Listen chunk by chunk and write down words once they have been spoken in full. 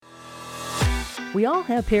We all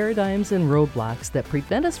have paradigms and roadblocks that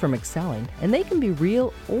prevent us from excelling, and they can be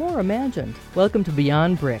real or imagined. Welcome to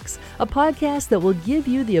Beyond Bricks, a podcast that will give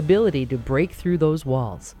you the ability to break through those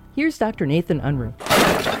walls. Here's Dr. Nathan Unruh.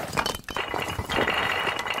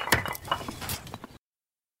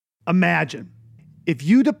 Imagine if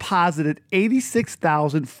you deposited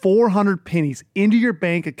 86,400 pennies into your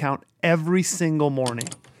bank account every single morning.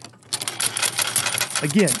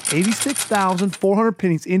 Again, 86,400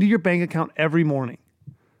 pennies into your bank account every morning.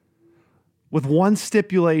 With one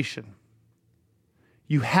stipulation.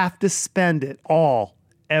 You have to spend it all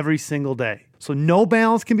every single day. So no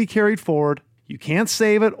balance can be carried forward. You can't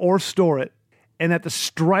save it or store it. And at the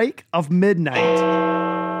strike of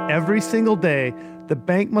midnight, every single day, the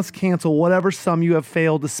bank must cancel whatever sum you have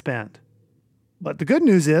failed to spend. But the good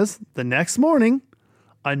news is, the next morning,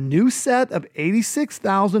 a new set of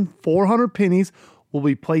 86,400 pennies will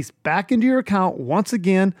be placed back into your account once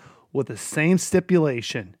again with the same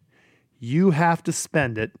stipulation. You have to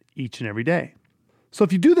spend it each and every day. So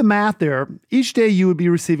if you do the math there, each day you would be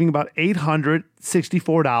receiving about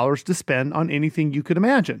 $864 to spend on anything you could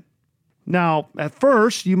imagine. Now, at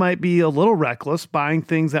first, you might be a little reckless buying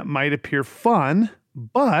things that might appear fun,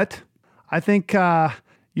 but I think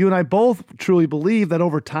you and I both truly believe that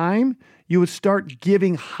over time, you would start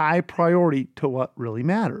giving high priority to what really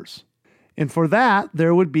matters. And for that,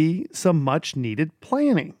 there would be some much needed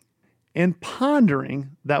planning and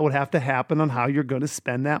pondering that would have to happen on how you're going to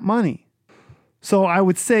spend that money. So I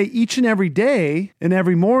would say each and every day and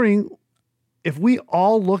every morning, if we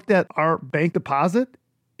all looked at our bank deposit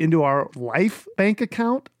into our life bank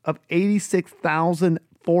account of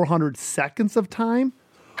 86,400 seconds of time,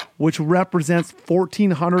 which represents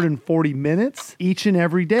 1,440 minutes each and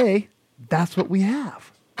every day, that's what we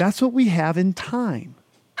have. That's what we have in time.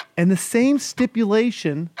 And the same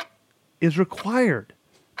stipulation is required.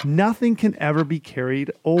 Nothing can ever be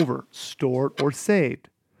carried over, stored, or saved.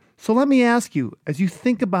 So let me ask you, as you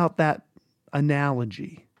think about that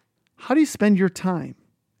analogy, how do you spend your time?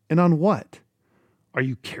 And on what? Are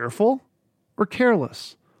you careful or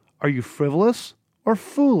careless? Are you frivolous or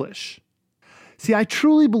foolish? See, I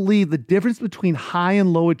truly believe the difference between high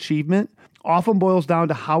and low achievement often boils down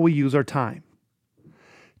to how we use our time.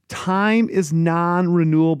 Time is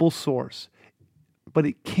non-renewable source, but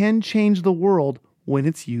it can change the world when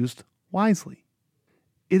it's used wisely.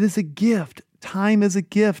 It is a gift. Time is a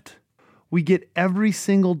gift we get every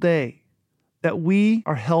single day that we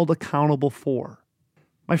are held accountable for.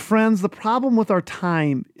 My friends, the problem with our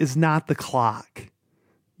time is not the clock.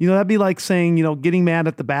 That'd be like saying, getting mad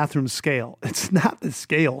at the bathroom scale. It's not the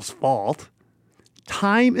scale's fault.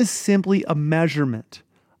 Time is simply a measurement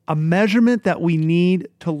that we need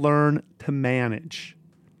to learn to manage.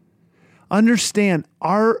 Understand,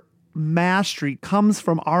 our mastery comes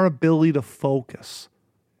from our ability to focus.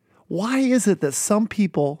 Why is it that some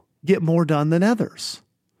people get more done than others?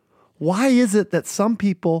 Why is it that some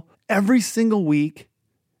people every single week,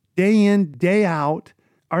 day in, day out,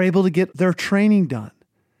 are able to get their training done?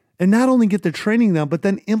 And not only get their training done, but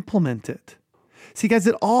then implement it. See, guys,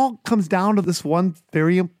 it all comes down to this one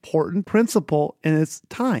very important principle, and it's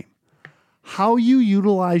time. How you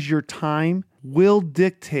utilize your time will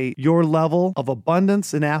dictate your level of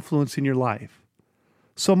abundance and affluence in your life.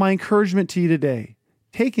 So my encouragement to you today,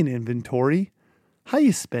 take an inventory. How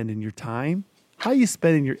you spending your time? How you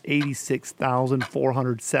spending your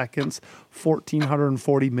 86,400 seconds,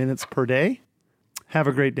 1,440 minutes per day? Have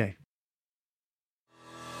a great day.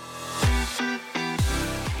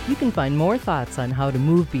 You can find more thoughts on how to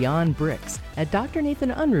move beyond bricks at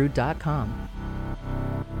drnathanunruh.com.